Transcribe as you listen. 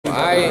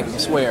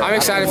I'm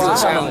excited for the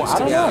challenge,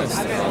 to be honest.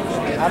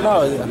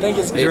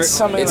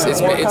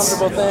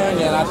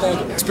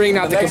 it's bringing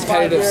out the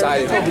competitive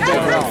side of me. I'm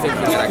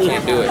thinking that I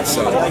can't do it,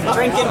 so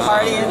drinking,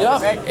 partying.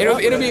 Yeah,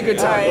 it'll be a good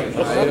time.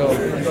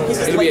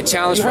 It'll be a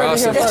challenge for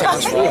us and a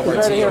challenge for all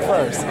parts.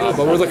 But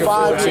we're looking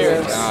forward to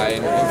it.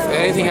 And if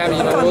anything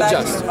happens, we'll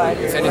adjust.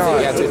 If anything,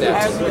 we have to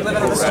adapt. We're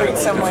living on the street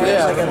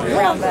somewhere, like a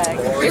brown bag.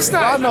 It's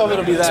not. I don't know if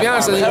it'll be that. To be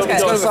honest, it's going to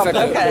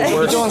affect the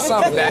worst doing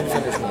something. bad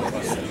defenders more.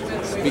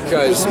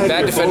 Because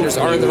bad defenders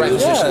are in the right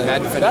position.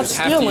 Bad defenders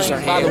have to use their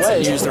hands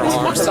and use their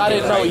arms I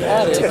didn't know he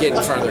had it. to get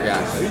in front of their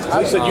guy.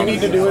 I said you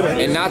need to do it.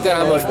 And not that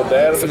I'm a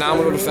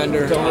phenomenal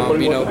defender.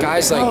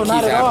 Guys like No,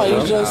 not Keith at all.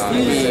 Apple,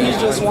 He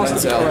just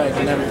wants to be correct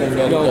and everything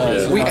that he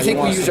does. I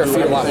think we use our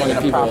feet a lot more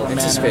than people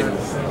anticipate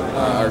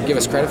or give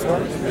us credit for.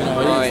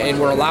 And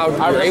we're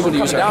able to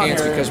use our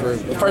hands because we're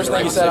the first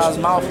thing he said out of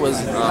his mouth was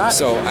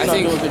so I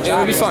think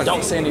it'll be fun.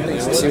 Don't say anything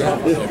stupid.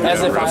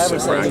 As if I ever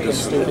said anything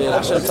stupid.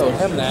 I should have told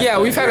him that. Yeah,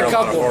 we've had a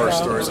couple horror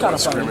stories kind of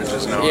of funny.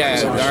 scrimmages now.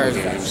 Yeah,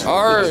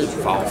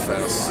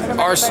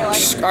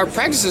 our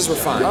practices were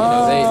fine.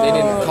 They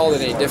didn't call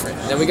it any different.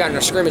 Then we got in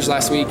our scrimmage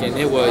last week, and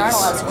it was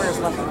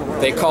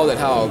they called it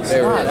how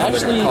they were going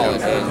to call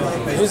it. And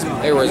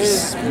there was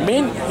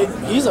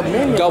he's a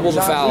minion. double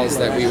the fouls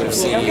that we would have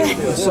seen.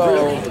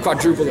 So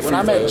Quadruple the free when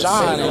I met throws,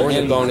 John or the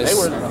and bonus, they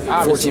were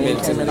 14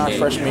 minutes him in in the our game.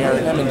 freshman year,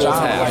 him and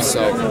John Half,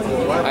 so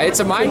it's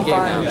a mind game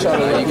now.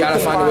 You got to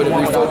find a way to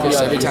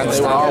refocus every time they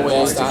were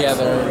always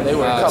together. They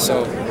were a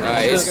couple.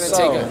 It's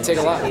going to take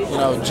a lot. You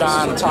know,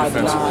 John tied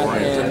the knot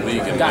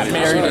and got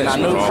married, and I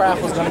knew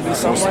Kraft was going to be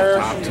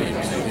somewhere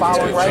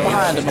following right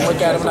behind him. And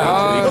look at him now.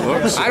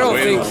 I don't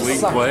think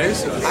league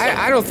plays.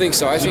 I don't think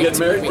so. I think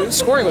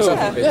scoring was up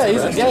a bit. Yeah,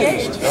 he's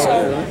engaged.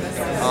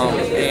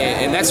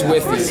 And that's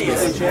with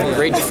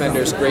great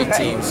defenders, great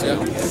teams.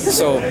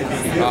 So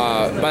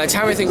by the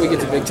time I think we get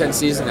to Big Ten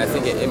season, I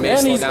think it may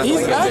slow down a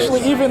little bit.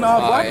 Actually even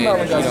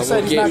blackmailing us. He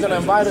said he's not going to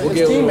invite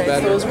his teammates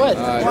to his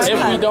wedding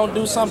if we don't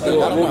do something.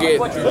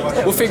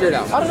 We'll figure it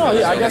out. I don't know.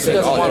 Yeah, I guess he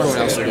doesn't want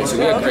everyone else to do. So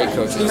we got great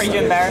coaches. Pretty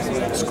embarrassing.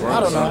 I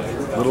don't know.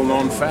 Little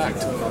known fact.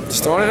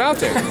 Just throwing it out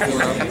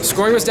there.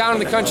 Scoring was down in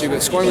the country,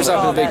 but scoring was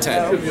up in the Big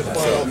Ten.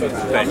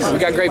 We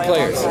got great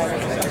players.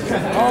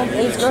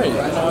 It's great. You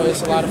know,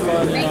 it's a lot of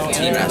fun. You know, and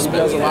he does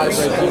a lot of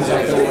great things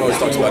out there. Always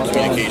talks about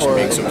communication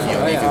being so key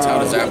on defense. How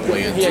does that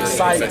play into He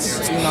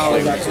excites, you know,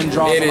 and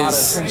draws a lot of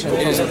attention.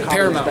 It is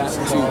paramount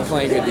to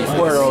playing good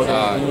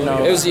defense. You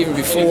know, it was even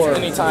before.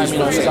 Anytime, you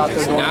know, he's out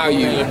there doing now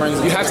you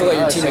have to let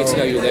your teammates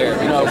know you're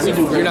there. You know,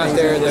 you're not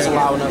there,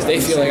 they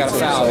feel they got a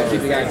foul. They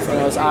keep the guy in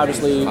front. It's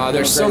obviously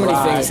there's so many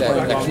things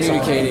that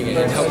communicating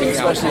and helping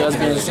out. Especially us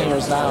being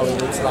seniors now,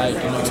 it's like,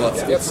 you know,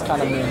 it's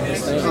kind of me and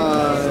his thing. We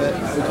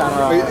kind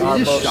of are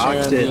you just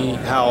shocked at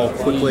how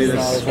quickly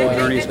this whole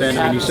journey's been?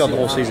 I mean, you still have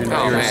the whole season,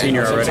 but you're a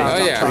senior already. Oh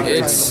yeah,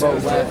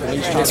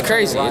 it's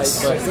crazy.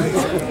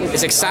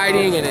 It's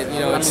exciting, and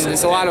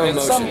it's a lot of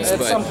emotions.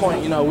 At some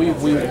point, you know,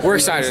 we're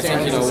excited. I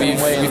think, you know,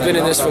 we've been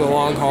in this for the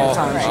long haul.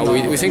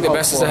 We think the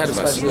best is ahead of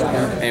us,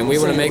 and we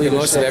want to make the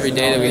most of every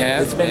day that we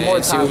have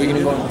and see what we can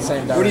do.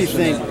 What do you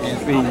think?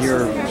 I mean,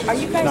 you're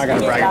not going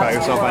to brag about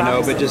yourself, I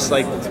know, but just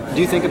like,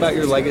 do you think about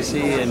your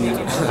legacy and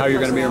how you're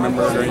going to be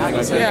remembered or anything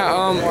like that?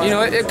 Yeah, you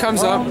know, it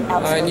comes up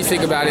and you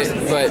think about it,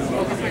 but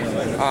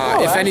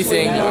if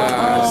anything,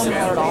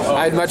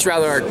 I'd much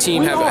rather our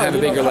team have a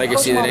bigger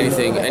legacy than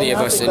any of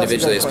us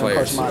individually as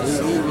players.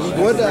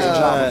 What,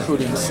 I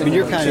mean,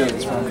 you're kind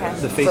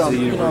of the face of the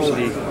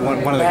university, one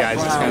of the guys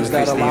that's kind of the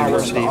face of the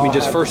university. I mean,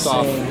 just first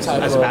off,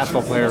 as a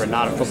basketball player but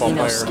not a football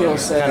player,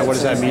 kind of what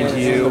does that mean to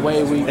you?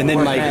 And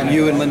then, like,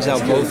 you and Lindsay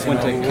both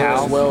went to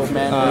Cal for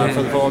the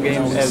football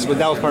game.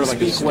 That was part of,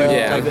 like, a student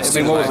type. I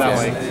mean, what was that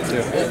like,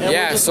 too?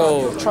 Yeah,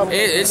 so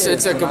it's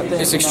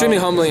an extremely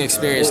humbling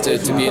experience to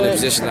be in the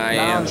position that I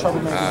am.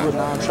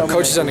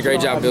 Coach has done a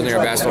great job building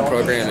our basketball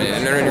program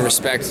and earning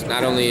respect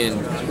not only in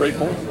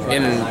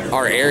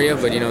our area,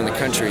 but, you know, in the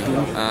country.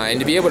 And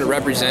to be able to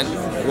represent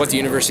what the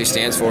university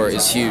stands for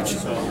is huge.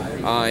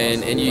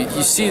 And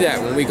you see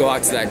that when we go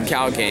out to that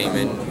Cal game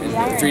and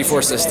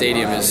 3/4 of the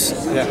stadium is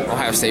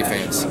Ohio State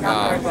fans.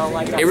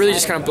 It really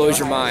just kind of blows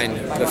your mind,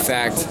 the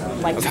fact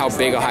of how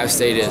big Ohio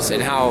State is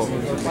and how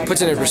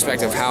puts into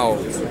perspective how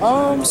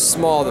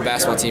small the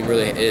basketball team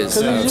really is.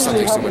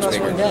 Something so much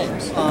bigger.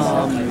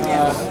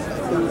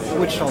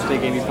 Wichita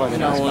State game you played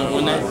in?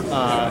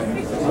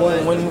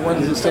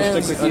 When does it still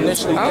stick with you?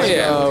 Initially,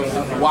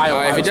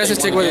 if it doesn't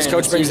stick with us,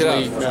 coach brings it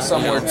up.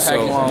 Somewhere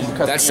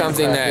that's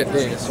something that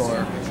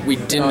we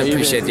didn't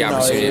appreciate the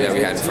opportunity that we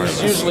had in front of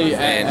us.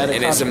 And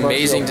it's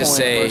amazing to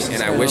say,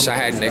 and I wish I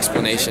had an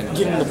explanation,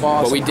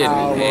 but we didn't.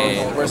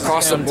 And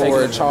across the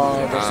board, you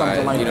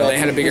know, they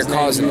had a bigger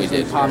cause than we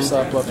did.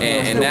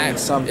 And that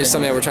is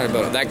something that we're trying to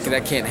build.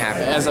 That can't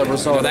happen.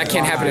 That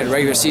can't happen in a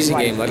regular season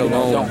game, let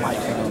alone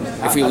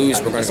if we lose,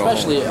 we're going to go home.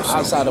 Especially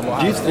outside of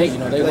Ohio State, you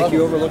know, they like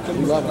you overlooked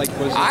them?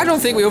 I don't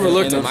think we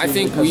overlooked them. I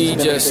think we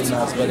just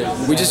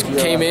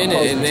came in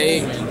and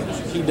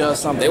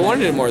they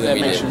wanted it more than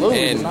we did.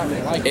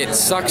 And it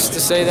sucks to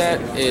say that.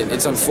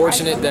 It's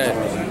unfortunate that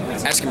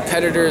as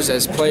competitors,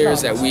 as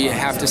players, that we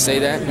have to say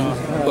that,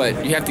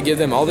 but you have to give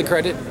them all the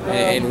credit,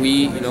 and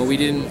we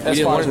didn't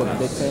want it.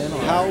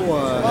 How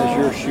has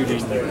your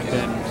shooting been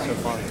so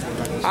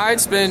far?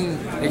 It's been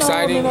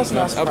exciting,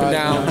 up and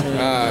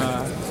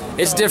down.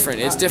 It's different.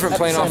 It's different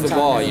playing off the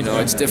ball.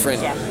 It's different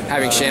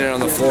having Shannon on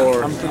the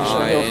floor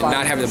and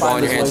not having the ball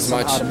in your hands as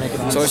much.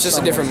 So it's just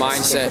a different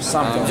mindset.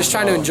 Just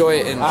trying to enjoy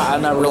it and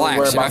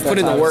relax. I've put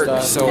in the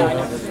work, so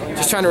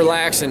just trying to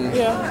relax and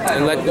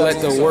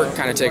let the work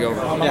kind of take over.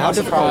 Yeah, how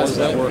difficult was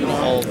that work?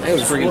 It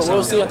was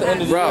We'll see at the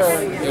end of the rough.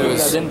 year. It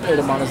was. I didn't put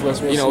him on his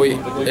list.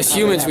 As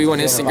humans, we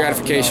want instant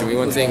gratification. We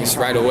want things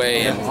right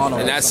away,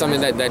 and that's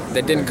something that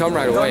didn't come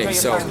right away.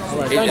 So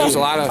it was a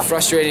lot of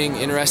frustrating,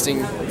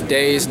 interesting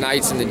days,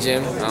 nights in the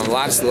gym,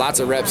 lots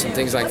of reps and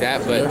things like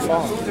that. But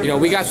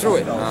we got through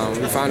it.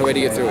 We found a way to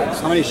get through it.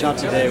 How many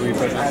shots a day were you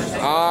putting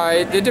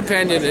up? It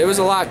depended. It was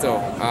a lot though.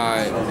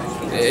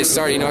 It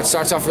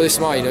starts off really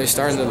small. You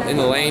start in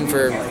the lane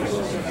for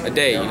a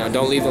day.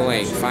 Don't leave the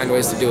lane. Find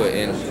ways to do it.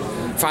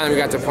 And finally,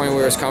 we got to the point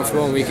where it was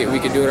comfortable and we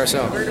could do it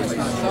ourselves.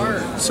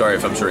 Sorry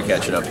if I'm sort of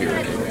catching up here.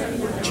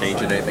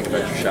 Changing anything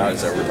about your shot?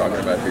 Is that what we're talking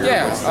about here?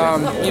 Yeah.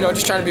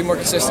 Just trying to be more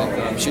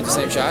consistent. Shoot the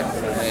same shot,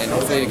 and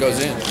hopefully it goes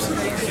in.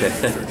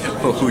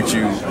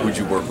 Who'd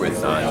you work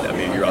with on? I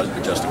mean, you're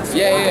adjusting.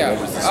 Yeah.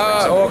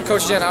 Well,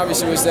 Coach Jen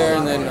obviously was there,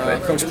 and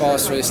then Coach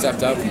Paulus really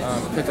stepped up,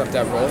 picked up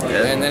that role,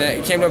 and then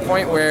it came to a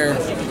point where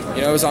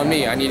it was on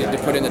me. I needed to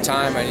put in the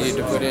time. I needed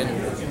to put in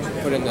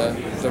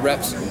the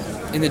reps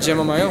in the gym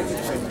on my own.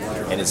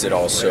 And is it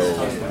also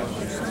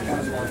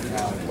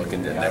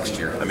looking to next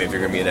year? I mean, if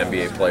you're going to be an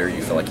NBA player,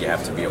 you feel like you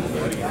have to be able to.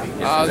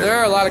 There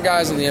are a lot of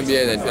guys in the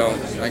NBA that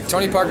don't. Like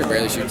Tony Parker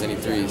barely shoots any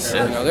threes.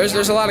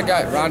 There's a lot of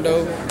guys.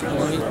 Rondo,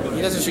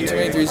 he doesn't shoot too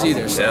many threes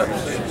either. So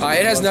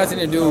it has nothing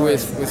to do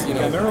with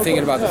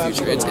thinking about the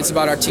future. It's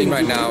about our team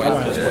right now,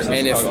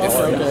 and if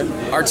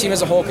our team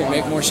as a whole can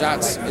make more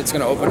shots, it's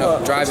going to open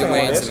up driving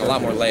lanes and a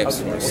lot more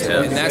layups for us.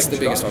 And that's the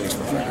biggest focus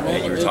for us.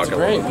 And you were talking a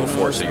little bit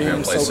before, so you're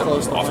going to play some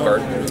off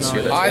guard this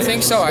year. I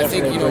think so. I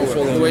think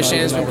the way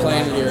Shannon's been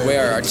playing, the way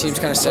our team's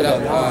kind of set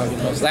up.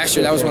 Last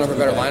year, that was one of our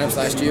better lineups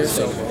last year.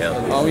 So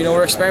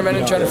we're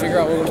experimenting, trying to figure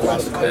out what we're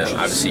doing.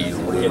 Obviously, you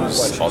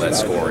use all that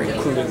scoring,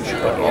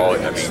 but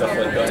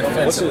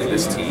defensively,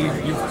 this team,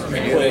 you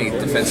have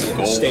defensive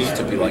goals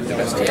to be like the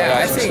best team. Yeah,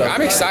 I think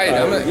I'm excited.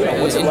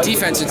 In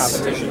defense,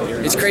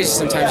 it's crazy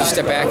sometimes. You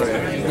step back,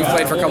 we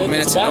played for a couple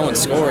minutes and no one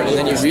scored, and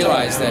then you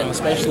realize that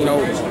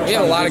we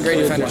have a lot of great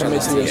defenders on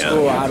this team.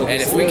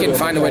 And if we can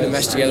find a way to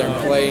mesh together and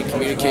play and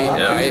communicate,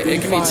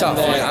 it can be tough.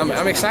 And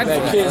I'm excited for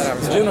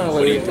that.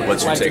 Generally,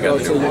 what's your take on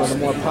the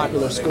more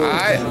popular schools?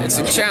 It's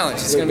a challenge.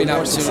 It's going to be an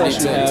opportunity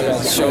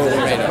to show what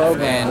we're made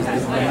of, and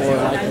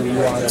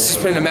it's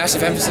putting a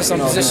massive emphasis on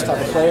position,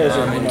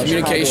 and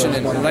communication,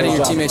 and letting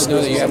your teammates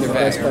know that you have their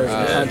back.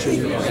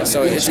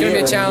 So it's going to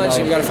be a challenge,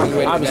 and we've got to find a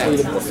way to adapt.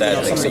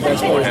 That makes it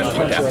you won't have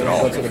to adapt at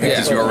all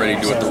because you already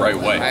do it the right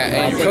way.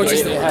 And coach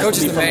is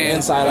the man.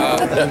 It's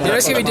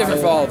going to be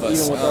different for all of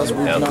us.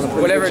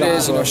 Whatever it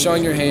is,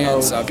 showing your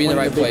hands, being in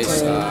the right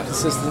place.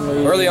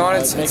 Early on,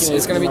 it's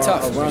going to be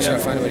tough. You're trying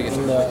to find a way to get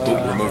through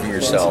it. Removing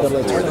yourself, who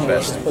are the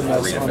best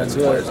three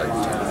defensive players on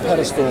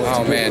your team?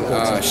 Oh man,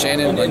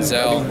 Shannon,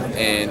 Denzel,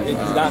 and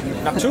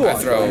I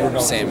throw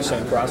Sam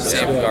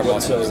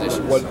Garbo's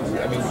position.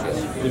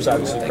 There's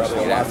obviously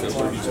probably a lot for you.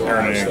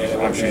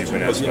 Aaron, I'm sure you've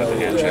been asked about the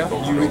hand check.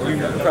 You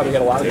probably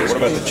get a lot of. What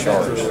about the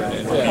charge?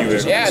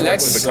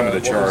 That's becoming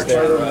the charge.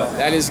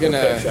 That is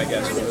gonna.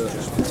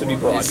 To be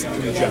broad,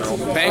 in general.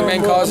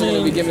 Bang calls are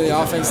going to be given the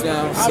offense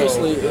now.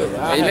 Obviously,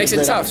 it makes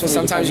it tough. So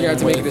sometimes you have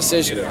to make a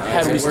decision.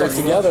 Having stuck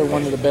together,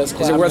 one of the best.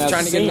 Is it worth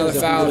trying to get another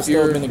foul if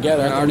you're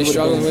already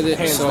struggling with it?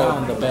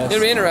 So it'll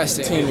be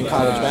interesting. Team in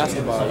college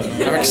basketball.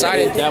 I'm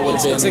excited.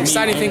 It's an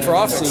exciting thing for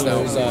offense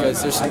though,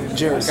 because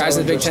there's guys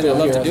in the Big Ten that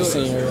love to do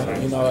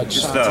it.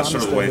 Just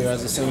sort of the way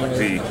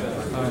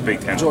the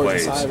Big Ten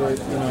plays.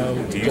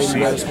 Do you see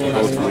both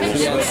rules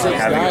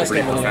having a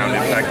pretty profound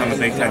impact on the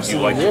Big Ten? Do you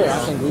like it?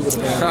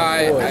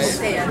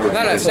 I'm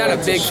not a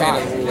big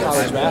fan of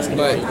rules,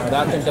 but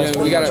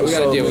we got to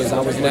deal with it.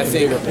 And I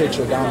think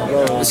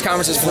this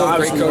conference is full of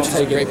great coaches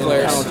and great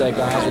players.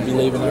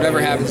 Whatever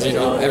happens,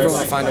 everyone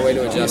will find a way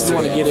to adjust. You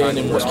want to get in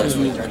and what can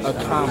you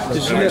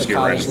accomplish at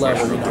college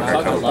level?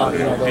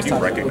 Did you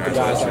recognize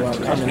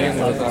that coming in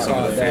with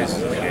that?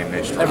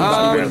 Everybody's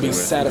going to be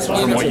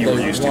satisfied with what they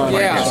want.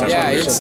 Yeah, it's